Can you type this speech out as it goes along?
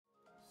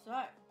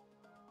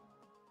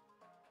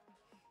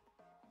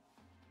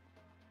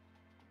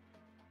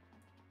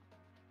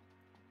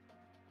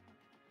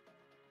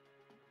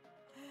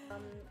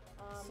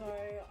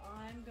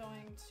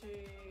going to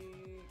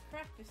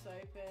crack this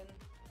open.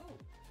 Ooh.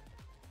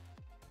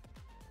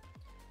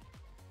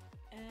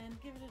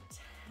 And give it a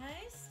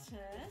taste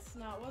test.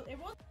 No, well, it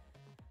was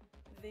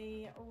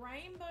the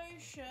Rainbow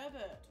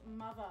Sherbet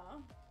Mother.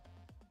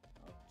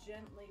 I'll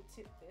gently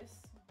tip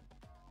this.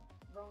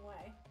 Wrong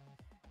way.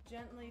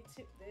 Gently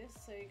tip this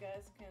so you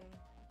guys can...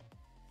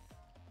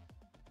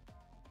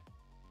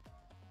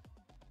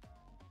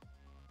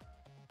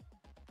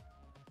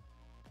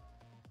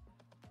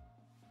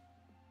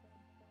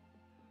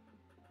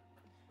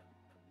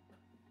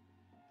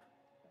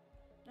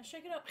 Now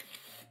shake it up.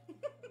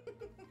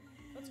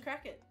 Let's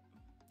crack it.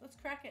 Let's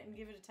crack it and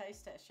give it a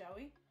taste test, shall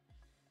we?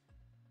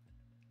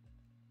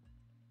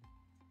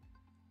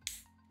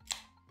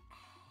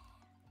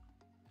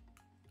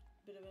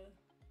 Bit of a...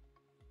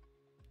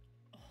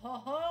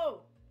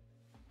 Oh!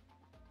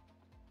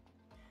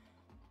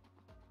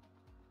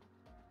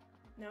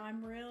 Now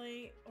I'm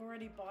really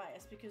already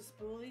biased because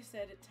Spoolie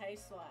said it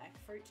tastes like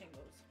fruit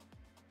tingles.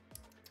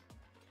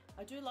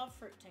 I do love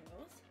fruit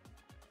tingles.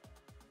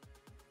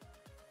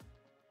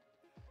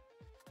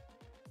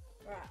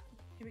 Right,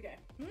 here we go.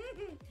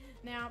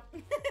 Now,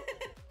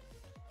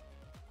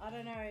 I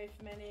don't know if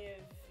many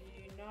of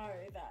you know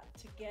that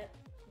to get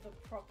the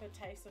proper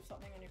taste of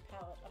something on your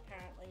palate,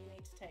 apparently you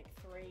need to take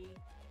three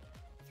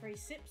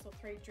sips or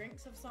 3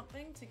 drinks of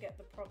something to get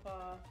the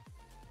proper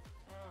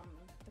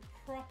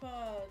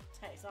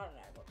taste. I don't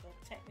know what the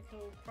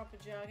technical proper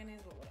jargon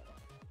is, but whatever.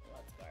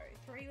 Let's go.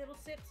 3 little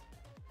sips.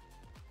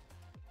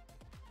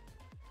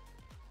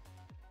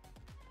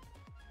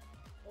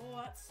 Oh,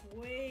 that's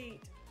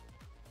sweet.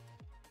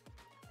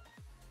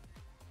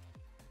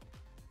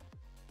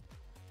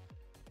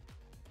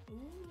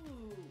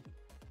 Ooh.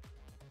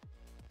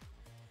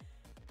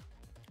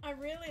 I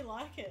really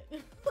like it.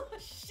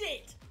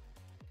 Shit.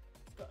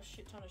 It's got a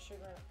shit ton of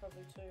sugar in it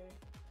probably too.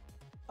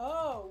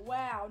 Oh,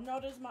 wow.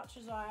 Not as much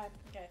as I...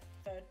 Okay,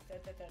 third.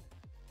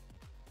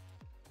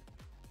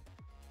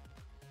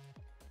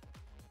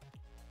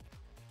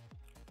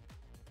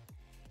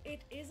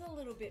 It is a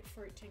little bit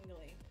fruit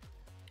tingly.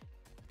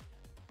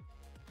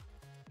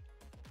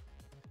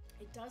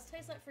 It does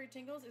taste like fruit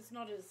tingles. It's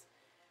not as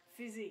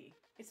fizzy.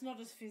 It's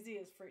not as fizzy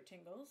as fruit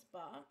tingles,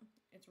 but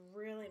it's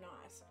really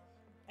nice.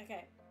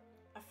 Okay,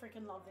 I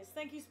freaking love this.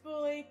 Thank you,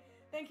 Spoolie.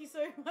 Thank you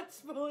so much,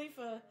 Spoolie,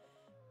 for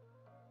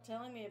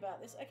telling me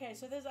about this. Okay,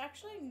 so there's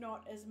actually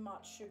not as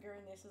much sugar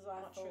in this as I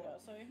thought.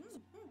 So,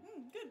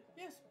 good.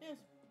 Yes.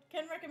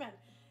 Can recommend.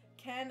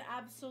 Can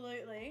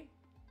absolutely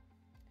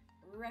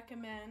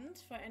recommend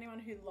for anyone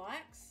who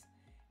likes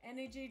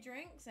energy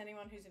drinks,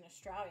 anyone who's in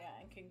Australia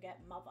and can get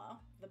Mother,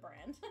 the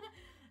brand.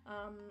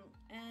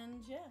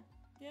 And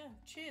yeah,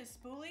 cheers,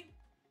 Spoolie.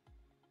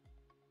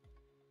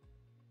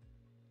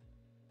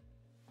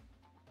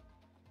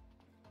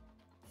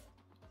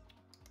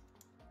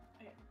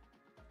 Okay.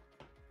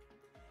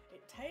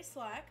 It tastes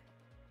like...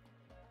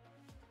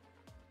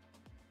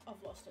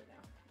 I've lost it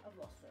now. I've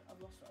lost it.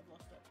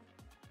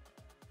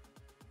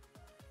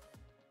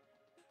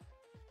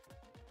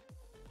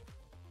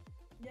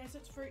 Yes,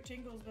 it's fruit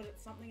tingles, but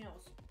it's something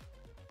else.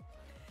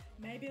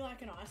 Maybe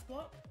like an ice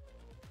block.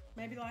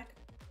 Maybe like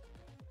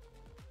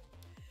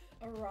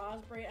a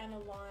raspberry and a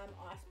lime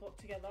ice block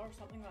together or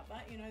something like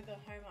that. You know, the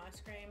home ice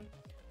cream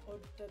or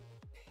the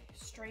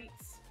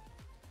streets,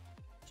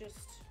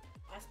 just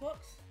ice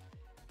blocks,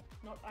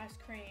 not ice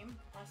cream,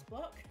 ice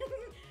block.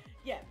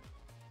 Yeah,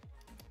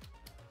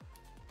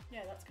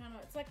 that's kind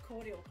of, it's like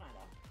cordial kind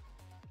of.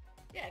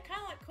 Yeah,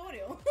 kind of like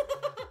cordial.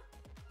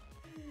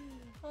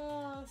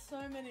 Oh,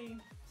 so many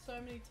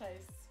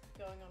tastes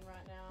going on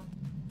right now.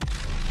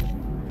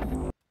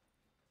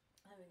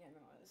 I think I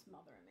know this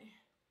Mother in me.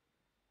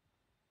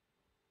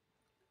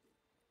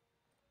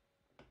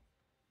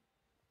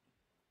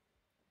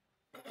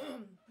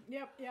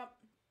 Yep.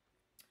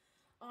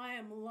 I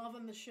am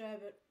loving the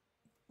sherbet,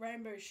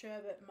 Rainbow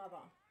Sherbet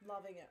Mother.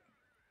 Loving it.